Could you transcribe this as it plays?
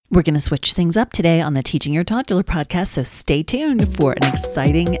We're going to switch things up today on the Teaching Your Toddler podcast, so stay tuned for an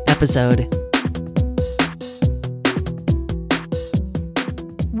exciting episode.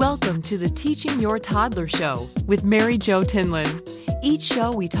 Welcome to the Teaching Your Toddler Show with Mary Jo Tinlin. Each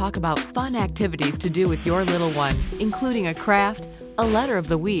show we talk about fun activities to do with your little one, including a craft, a letter of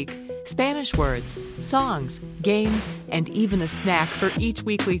the week, Spanish words, songs, games, and even a snack for each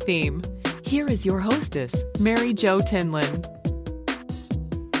weekly theme. Here is your hostess, Mary Jo Tinlin.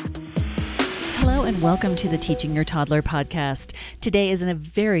 Hello and welcome to the Teaching Your Toddler podcast. Today is a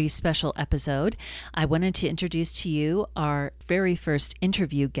very special episode. I wanted to introduce to you our very first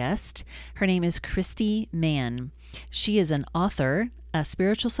interview guest. Her name is Christy Mann. She is an author, a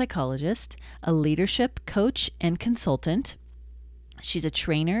spiritual psychologist, a leadership coach and consultant. She's a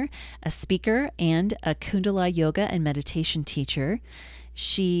trainer, a speaker, and a Kundalini yoga and meditation teacher.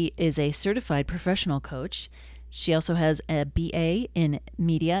 She is a certified professional coach. She also has a BA in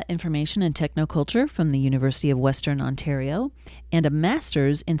Media, Information, and Technoculture from the University of Western Ontario and a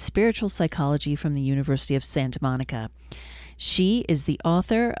master's in spiritual psychology from the University of Santa Monica. She is the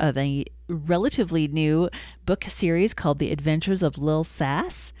author of a relatively new book series called The Adventures of Lil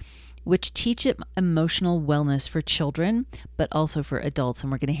Sass, which teach emotional wellness for children, but also for adults.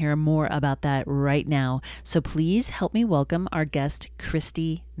 And we're going to hear more about that right now. So please help me welcome our guest,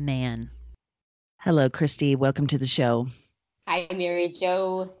 Christy Mann. Hello, Christy. Welcome to the show. Hi, Mary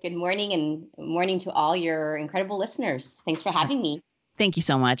Jo. Good morning and morning to all your incredible listeners. Thanks for having me. Thank you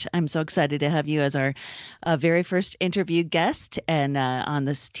so much. I'm so excited to have you as our very first interview guest and on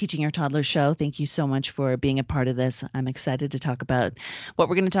this Teaching Your Toddler show. Thank you so much for being a part of this. I'm excited to talk about what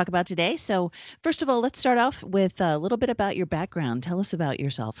we're going to talk about today. So first of all, let's start off with a little bit about your background. Tell us about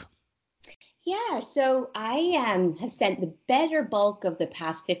yourself. Yeah, so I have spent the better bulk of the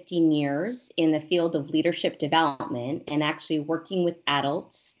past 15 years in the field of leadership development and actually working with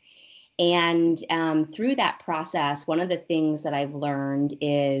adults. And through that process, one of the things that I've learned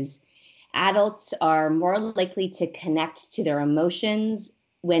is adults are more likely to connect to their emotions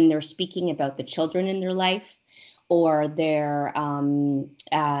when they're speaking about the children in their life, or they're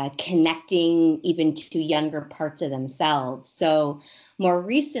connecting even to younger parts of themselves. So more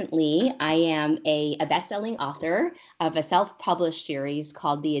recently, I am a best-selling author of a self-published series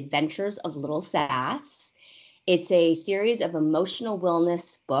called The Adventures of Lil Sass. It's a series of emotional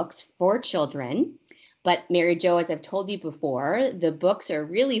wellness books for children. But Mary Jo, as I've told you before, the books are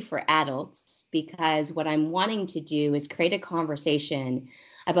really for adults, because what I'm wanting to do is create a conversation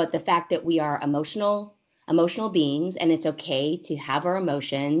about the fact that we are emotional beings, and it's okay to have our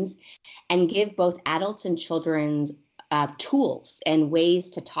emotions, and give both adults and children's tools and ways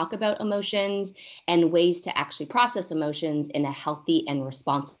to talk about emotions and ways to actually process emotions in a healthy and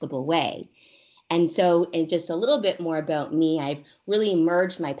responsible way. And so, and just a little bit more about me, I've really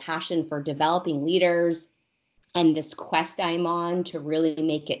merged my passion for developing leaders and this quest I'm on to really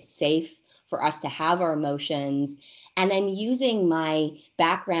make it safe for us to have our emotions. And I'm using my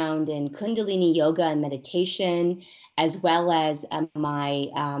background in Kundalini yoga and meditation, as well as my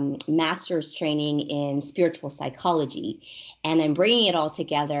master's training in spiritual psychology. And I'm bringing it all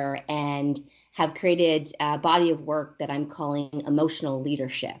together and have created a body of work that I'm calling emotional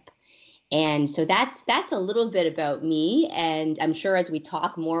leadership. And so that's a little bit about me. And I'm sure as we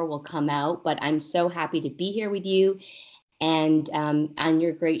talk, more will come out. But I'm so happy to be here with you and on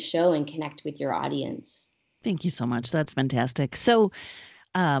your great show and connect with your audience. Thank you so much. That's fantastic. So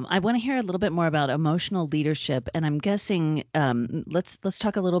I want to hear a little bit more about emotional leadership. And I'm guessing let's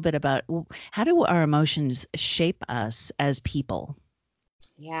talk a little bit about how do our emotions shape us as people?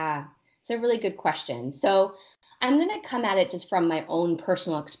 Yeah, it's a really good question. So I'm going to come at it just from my own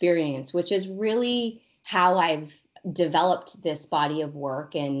personal experience, which is really how I've developed this body of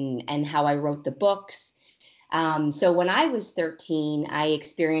work and how I wrote the books. So when I was 13, I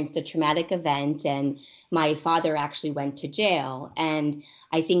experienced a traumatic event, and my father actually went to jail. And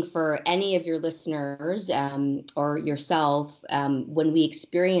I think for any of your listeners or yourself, when we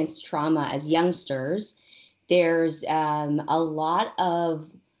experience trauma as youngsters, there's a lot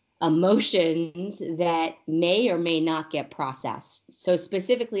of emotions that may or may not get processed. So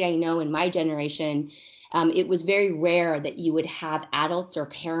specifically, I know in my generation, it was very rare that you would have adults or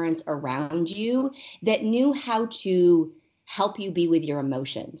parents around you that knew how to help you be with your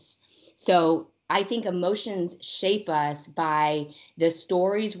emotions. So I think emotions shape us by the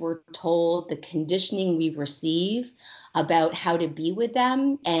stories we're told, the conditioning we receive about how to be with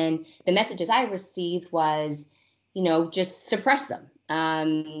them. And the messages I received was, just suppress them.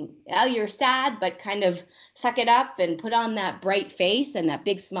 You're sad, but kind of suck it up and put on that bright face and that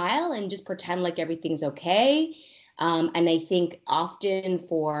big smile and just pretend like everything's okay. And I think often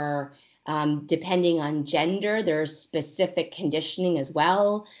for depending on gender, there's specific conditioning as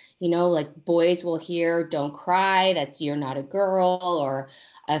well. Like boys will hear, don't cry, that's you're not a girl, or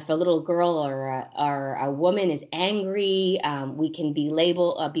if a little girl or a woman is angry, we can be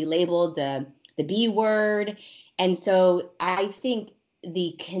labeled the B word. And so I think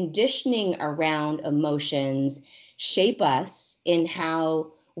the conditioning around emotions shape us in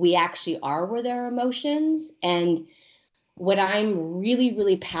how we actually are with our emotions. And what I'm really,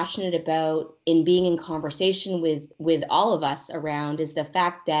 really passionate about in being in conversation with all of us around is the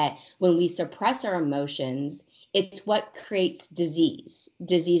fact that when we suppress our emotions, it's what creates disease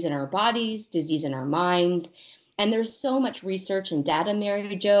in our bodies, disease in our minds. And there's so much research and data,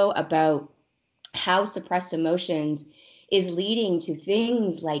 Mary Jo, about how suppressed emotions is leading to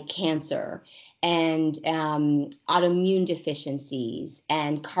things like cancer and autoimmune deficiencies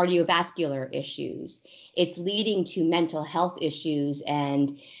and cardiovascular issues. It's leading to mental health issues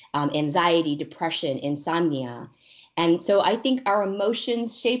and anxiety, depression, insomnia. And so I think our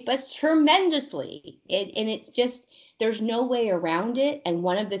emotions shape us tremendously. And it's just, there's no way around it. And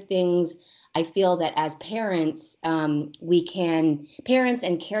one of the things I feel that as parents, parents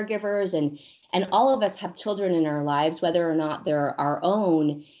and caregivers and all of us have children in our lives, whether or not they're our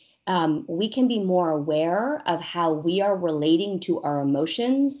own, we can be more aware of how we are relating to our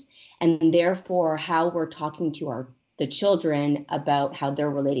emotions, and therefore how we're talking to the children about how they're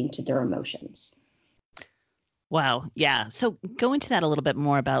relating to their emotions. Wow. Yeah. So go into that a little bit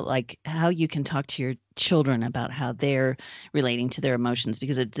more about like how you can talk to your children about how they're relating to their emotions,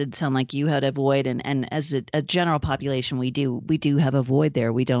 because it did sound like you had a void, and as a general population, we do have a void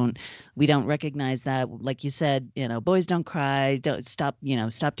there. We don't recognize that. Like you said, boys don't cry, don't stop,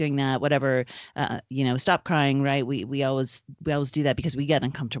 stop doing that, whatever, stop crying, right? We always do that because we get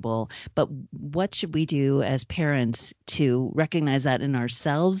uncomfortable. But what should we do as parents to recognize that in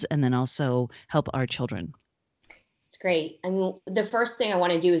ourselves and then also help our children? It's great. I mean, the first thing I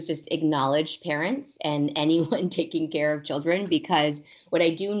want to do is just acknowledge parents and anyone taking care of children, because what I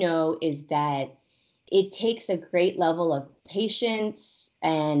do know is that it takes a great level of patience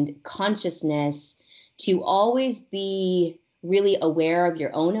and consciousness to always be really aware of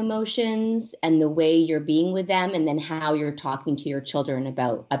your own emotions and the way you're being with them, and then how you're talking to your children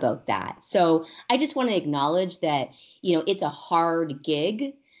about that. So I just want to acknowledge that, it's a hard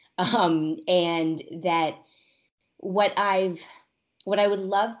gig, and that what I would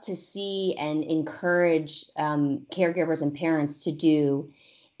love to see and encourage caregivers and parents to do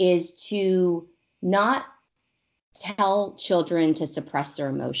is to not tell children to suppress their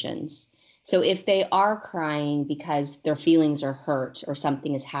emotions. So if they are crying because their feelings are hurt or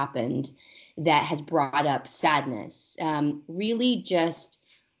something has happened that has brought up sadness, really just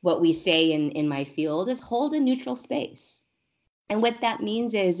what we say in my field is hold a neutral space. And what that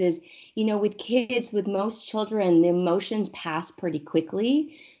means is, with kids, with most children, the emotions pass pretty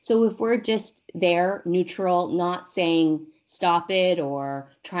quickly. So if we're just there, neutral, not saying stop it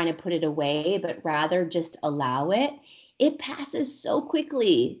or trying to put it away, but rather just allow it, it passes so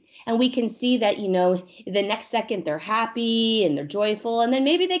quickly. And we can see that, the next second they're happy and they're joyful, and then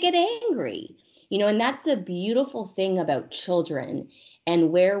maybe they get angry. And that's the beautiful thing about children,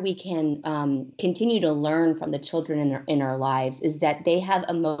 and where we can continue to learn from the children in our lives, is that they have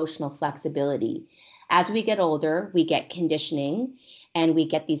emotional flexibility. As we get older, we get conditioning and we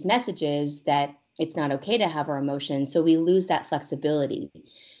get these messages that it's not okay to have our emotions. So we lose that flexibility.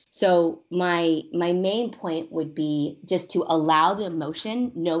 So my main point would be just to allow the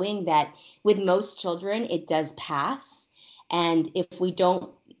emotion, knowing that with most children, it does pass. And if we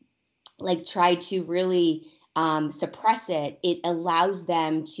don't try to really suppress it, it allows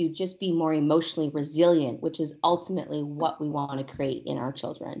them to just be more emotionally resilient, which is ultimately what we want to create in our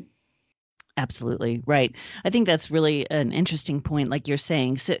children. Absolutely. Right. I think that's really an interesting point, like you're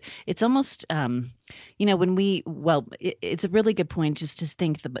saying. So it's almost, it's a really good point just to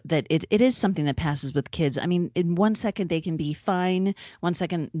think that it is something that passes with kids. I mean, in 1 second, they can be fine. 1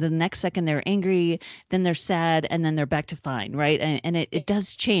 second, the next second, they're angry, then they're sad, and then they're back to fine. Right. And it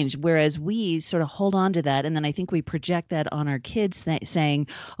does change. Whereas we sort of hold on to that. And then I think we project that on our kids saying,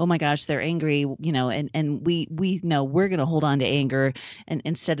 oh my gosh, they're angry, and we know we're going to hold on to anger, and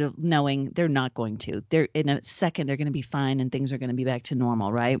instead of knowing they're not going to. They're in a second, they're going to be fine and things are going to be back to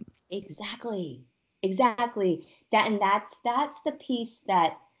normal, right? Exactly. That's the piece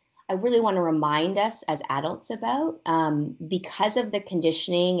that I really want to remind us as adults about, because of the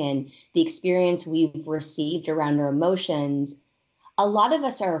conditioning and the experience we've received around our emotions. A lot of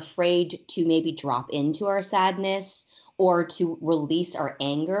us are afraid to maybe drop into our sadness or to release our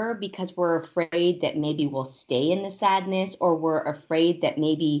anger because we're afraid that maybe we'll stay in the sadness, or we're afraid that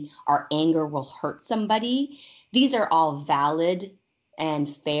maybe our anger will hurt somebody. These are all valid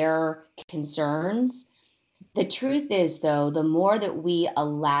and fair concerns. The truth is, though, the more that we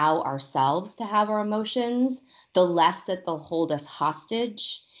allow ourselves to have our emotions, the less that they'll hold us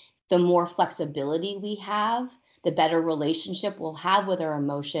hostage, the more flexibility we have, the better relationship we'll have with our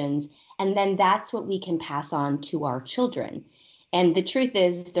emotions. And then that's what we can pass on to our children. And the truth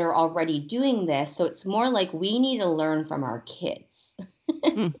is, they're already doing this. So it's more like we need to learn from our kids.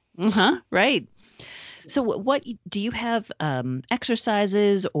 Right. So what do you have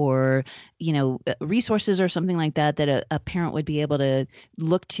exercises or, resources or something like that a parent would be able to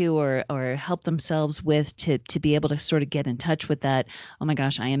look to or help themselves with to be able to sort of get in touch with that? Oh my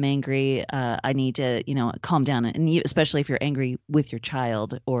gosh, I am angry. I need to, calm down. And especially if you're angry with your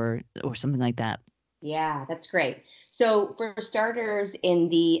child or something like that. Yeah, that's great. So for starters, in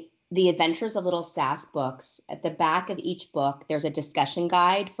the Adventures of Little Sass books, at the back of each book, there's a discussion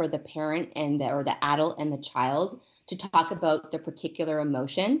guide for the parent or the adult and the child to talk about the particular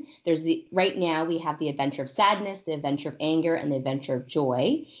emotion. Right now we have the adventure of sadness, the adventure of anger, and the adventure of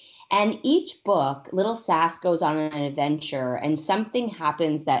joy. And each book, Little Sass goes on an adventure and something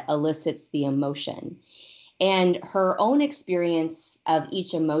happens that elicits the emotion. And her own experience of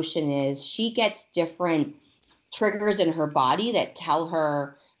each emotion is she gets different triggers in her body that tell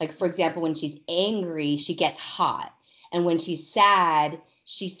her, like, for example, when she's angry, she gets hot. And when she's sad,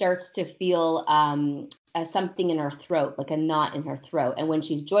 she starts to feel something in her throat, like a knot in her throat. And when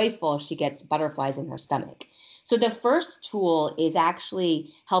she's joyful, she gets butterflies in her stomach. So the first tool is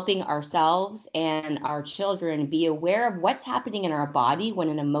actually helping ourselves and our children be aware of what's happening in our body when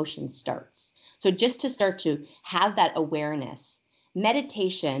an emotion starts. So just to start to have that awareness.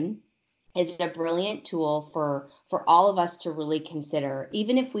 Meditation is a brilliant tool for all of us to really consider,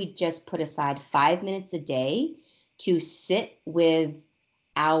 even if we just put aside 5 minutes a day to sit with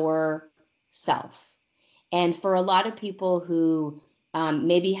ourself. And for a lot of people who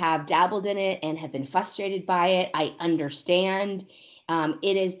maybe have dabbled in it and have been frustrated by it, I understand.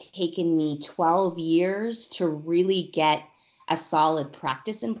 It has taken me 12 years to really get a solid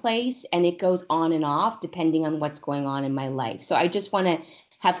practice in place, and it goes on and off depending on what's going on in my life. So I just want to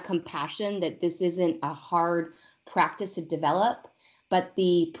have compassion that this isn't a hard practice to develop, but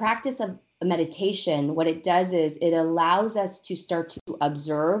the practice of meditation, what it does is it allows us to start to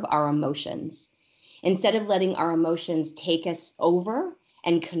observe our emotions. Instead of letting our emotions take us over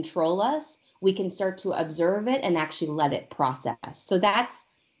and control us, we can start to observe it and actually let it process. So that's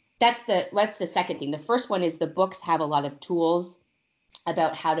the second thing. The first one is the books have a lot of tools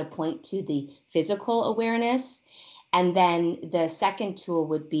about how to point to the physical awareness. And then the second tool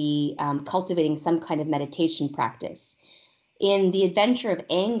would be cultivating some kind of meditation practice. In The Adventure of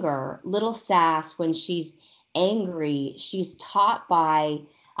Anger, Little Sass, when she's angry, she's taught by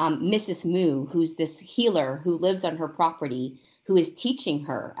Mrs. Moo, who's this healer who lives on her property, who is teaching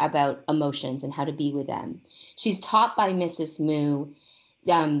her about emotions and how to be with them. She's taught by Mrs. Moo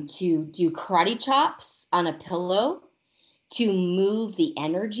to do karate chops on a pillow, to move the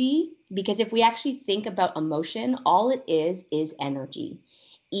energy, because if we actually think about emotion, all it is energy.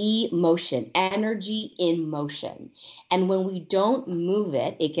 Emotion, energy in motion. And when we don't move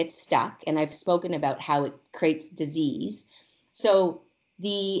it, it gets stuck. And I've spoken about how it creates disease. So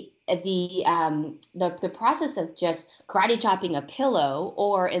the process of just karate chopping a pillow,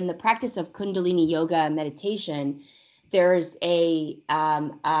 or in the practice of Kundalini yoga meditation, there's a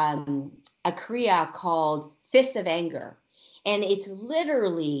kriya called fists of anger. And it's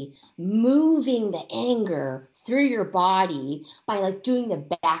literally moving the anger through your body by like doing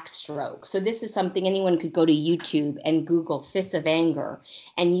the backstroke. So this is something anyone could go to YouTube and Google fists of anger.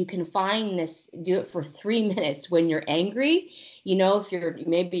 And you can find this, do it for 3 minutes when you're angry. If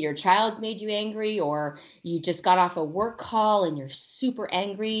maybe your child's made you angry, or you just got off a work call and you're super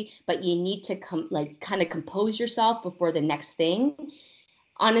angry, but you need to kind of compose yourself before the next thing.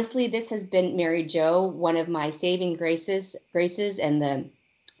 Honestly, this has been, Mary Jo, one of my saving graces, and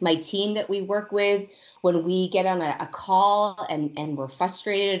my team that we work with, when we get on a call and we're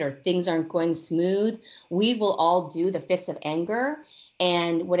frustrated or things aren't going smooth, we will all do the fists of anger.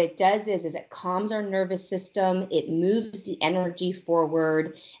 And what it does is it calms our nervous system, it moves the energy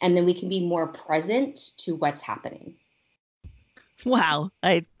forward, and then we can be more present to what's happening. Wow.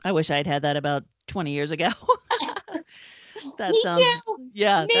 I wish I'd had that about 20 years ago. That Me sounds, too.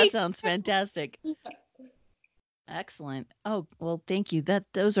 yeah, Me that sounds fantastic. Excellent. Oh, well, thank you.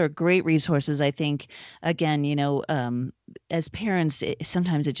 Those are great resources. I think, again, as parents,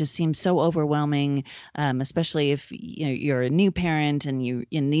 sometimes it just seems so overwhelming, especially if you're a new parent and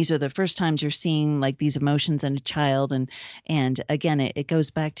these are the first times you're seeing like these emotions in a child, and again, it goes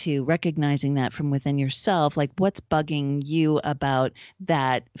back to recognizing that from within yourself, like what's bugging you about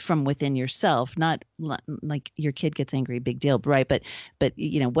that from within yourself, not like your kid gets angry, big deal, right? But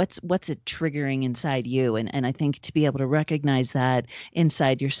what's it triggering inside you, and I think to be able to recognize that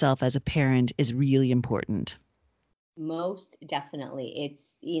inside yourself as a parent is really important. Most definitely.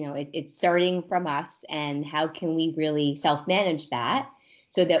 It's starting from us, and how can we really self-manage that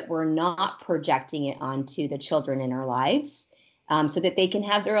so that we're not projecting it onto the children in our lives, so that they can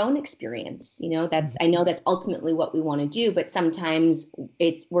have their own experience. I know that's ultimately what we want to do, but sometimes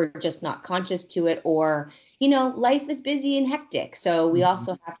we're just not conscious to it, or life is busy and hectic. So we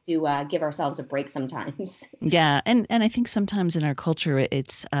also have to give ourselves a break sometimes. Yeah, and I think sometimes in our culture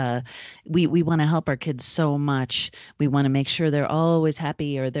it's we want to help our kids so much. We want to make sure they're always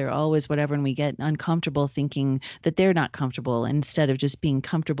happy or they're always whatever, and we get uncomfortable thinking that they're not comfortable instead of just being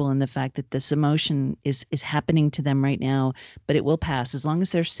comfortable in the fact that this emotion is happening to them right now, but it will pass as long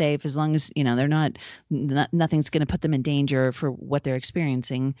as they're safe, as long as they're not nothing's going to put them in danger for what they're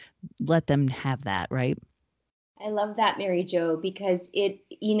experiencing. Let them have that, right? I love that, Mary Jo, because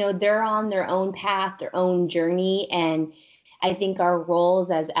they're on their own path, their own journey. And I think our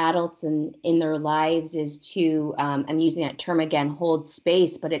roles as adults in their lives is to, I'm using that term again, hold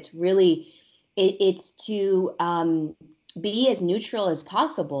space, but it's really, it's to be as neutral as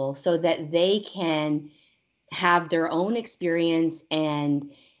possible so that they can have their own experience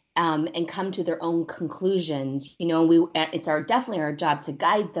and come to their own conclusions. It's definitely our job to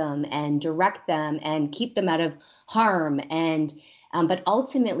guide them and direct them and keep them out of harm. But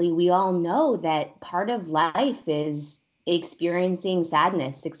ultimately, we all know that part of life is experiencing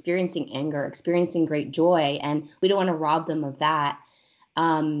sadness, experiencing anger, experiencing great joy, and we don't want to rob them of that.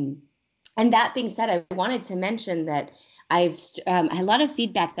 And that being said, I wanted to mention that a lot of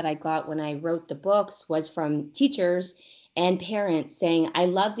feedback that I got when I wrote the books was from teachers and parents saying, I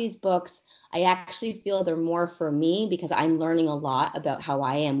love these books. I actually feel they're more for me because I'm learning a lot about how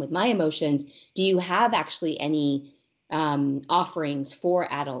I am with my emotions. Do you have actually any offerings for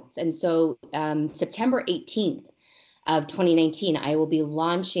adults? And so September 18th of 2019, I will be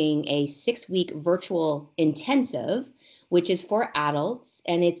launching a 6-week virtual intensive, which is for adults.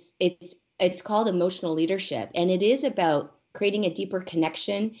 And it's called Emotional Leadership. And it is about creating a deeper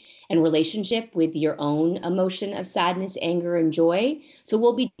connection and relationship with your own emotion of sadness, anger, and joy. So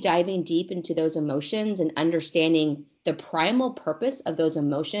we'll be diving deep into those emotions and understanding the primal purpose of those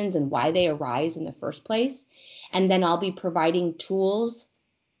emotions and why they arise in the first place. And then I'll be providing tools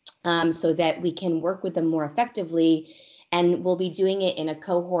so that we can work with them more effectively. And we'll be doing it in a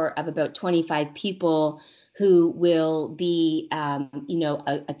cohort of about 25 people who will be, a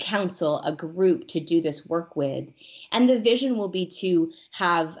council, a group to do this work with. And the vision will be to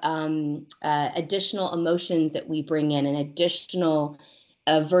have additional emotions that we bring in and additional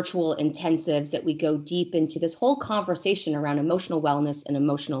virtual intensives that we go deep into this whole conversation around emotional wellness and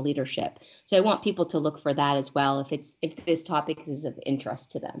emotional leadership. So I want people to look for that as well if this topic is of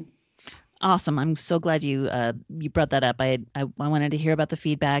interest to them. Awesome. I'm so glad you brought that up. I wanted to hear about the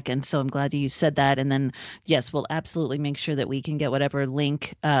feedback, and so I'm glad you said that. And then, yes, we'll absolutely make sure that we can get whatever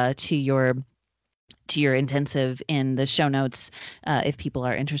link to your intensive in the show notes if people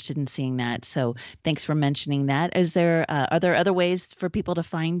are interested in seeing that. So thanks for mentioning that. Are there other ways for people to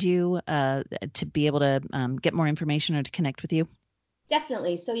find you to be able to get more information or to connect with you?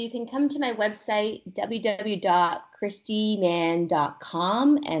 Definitely. So you can come to my website,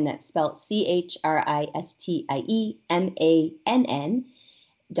 www.christiemann.com, and that's spelled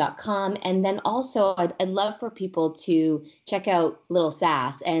CHRISTIEMANN.com. And then also, I'd love for people to check out Little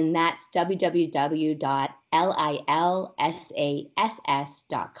Sass, and that's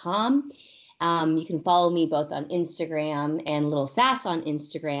www.lilsass.com. You can follow me both on Instagram and Little Sass on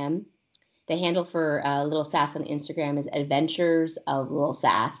Instagram. The handle for Little Sass on Instagram is Adventures of Little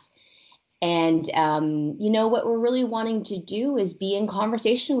Sass. And, what we're really wanting to do is be in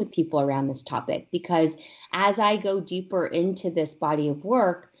conversation with people around this topic, because as I go deeper into this body of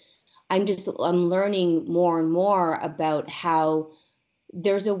work, I'm learning more and more about how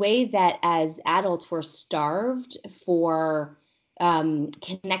there's a way that as adults we're starved for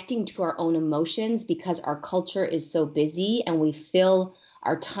connecting to our own emotions because our culture is so busy and we fill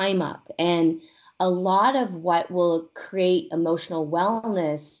our time up. And a lot of what will create emotional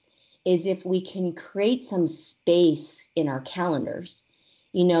wellness is if we can create some space in our calendars.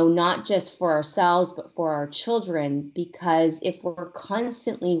 not just for ourselves, but for our children, because if we're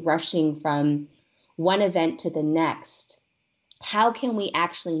constantly rushing from one event to the next, how can we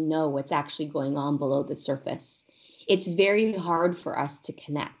actually know what's actually going on below the surface? It's very hard for us to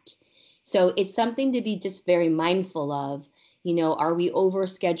connect. So it's something to be just very mindful of. Are we over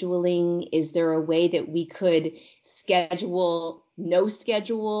scheduling? Is there a way that we could schedule no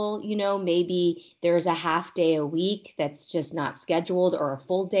schedule? Maybe there's a half day a week that's just not scheduled, or a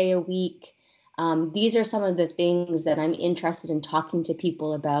full day a week. These are some of the things that I'm interested in talking to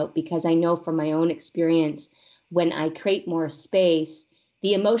people about, because I know from my own experience, when I create more space,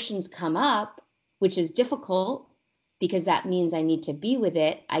 the emotions come up, which is difficult because that means I need to be with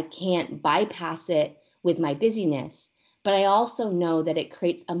it. I can't bypass it with my busyness. But I also know that it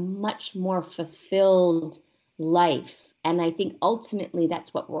creates a much more fulfilled life. And I think ultimately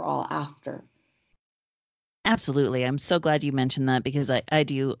that's what we're all after. Absolutely. I'm so glad you mentioned that, because I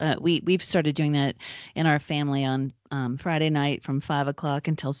do. We've started doing that in our family on Friday night from 5 o'clock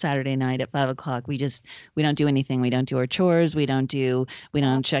until Saturday night at 5 o'clock. We don't do anything. We don't do our chores. We don't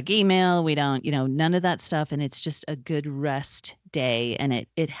check email. We don't, none of that stuff. And it's just a good rest day. And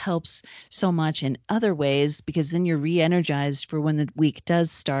it helps so much in other ways, because then you're re-energized for when the week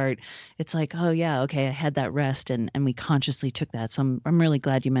does start. It's like, oh yeah, okay, I had that rest, and we consciously took that. So I'm really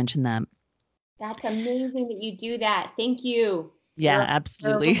glad you mentioned that. That's amazing that you do that. Thank you. Yeah,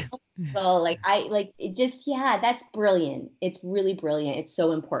 absolutely. That's brilliant. It's really brilliant. It's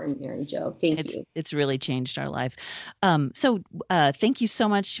so important, Mary Jo. Thank you. It's really changed our life. So thank you so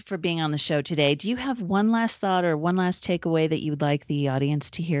much for being on the show today. Do you have one last thought or one last takeaway that you would like the audience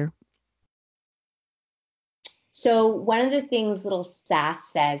to hear? So one of the things Little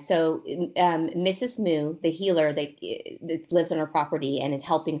Sass says, Mrs. Moo, the healer that lives on her property and is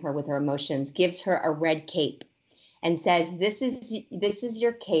helping her with her emotions, gives her a red cape and says, this is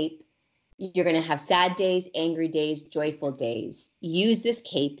your cape. You're going to have sad days, angry days, joyful days. Use this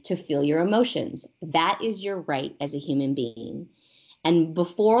cape to feel your emotions. That is your right as a human being. And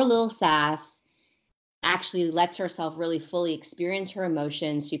before Little Sass actually lets herself really fully experience her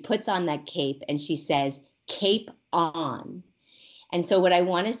emotions, she puts on that cape and she says, cape on. And so what I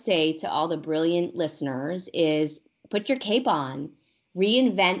want to say to all the brilliant listeners is put your cape on,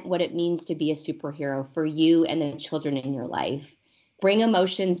 reinvent what it means to be a superhero for you and the children in your life. Bring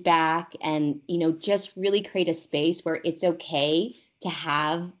emotions back and, just really create a space where it's okay to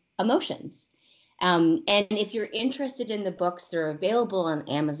have emotions. And if you're interested in the books, they're available on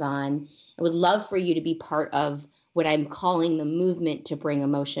Amazon. I would love for you to be part of what I'm calling the movement to bring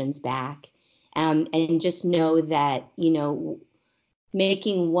emotions back. And just know that,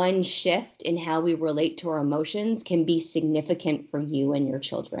 making one shift in how we relate to our emotions can be significant for you and your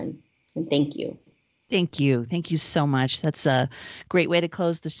children. And thank you. Thank you. Thank you so much. That's a great way to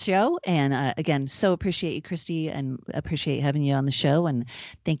close the show. And again, so appreciate you, Christy, and appreciate having you on the show. And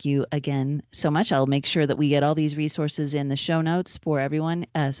thank you again so much. I'll make sure that we get all these resources in the show notes for everyone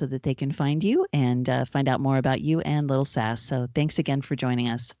so that they can find you and find out more about you and Little Sass. So thanks again for joining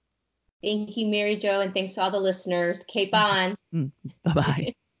us. Thank you, Mary Jo, and thanks to all the listeners. Cape on.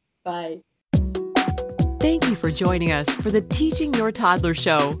 Bye-bye. Bye. Thank you for joining us for the Teaching Your Toddler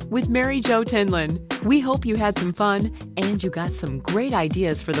Show with Mary Jo Tinlin. We hope you had some fun and you got some great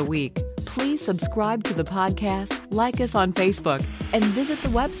ideas for the week. Please subscribe to the podcast, like us on Facebook, and visit the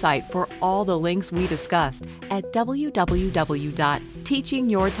website for all the links we discussed at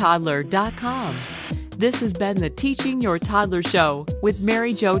www.teachingyourtoddler.com. This has been the Teaching Your Toddler Show with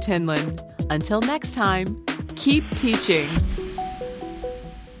Mary Jo Tinlin. Until next time, keep teaching.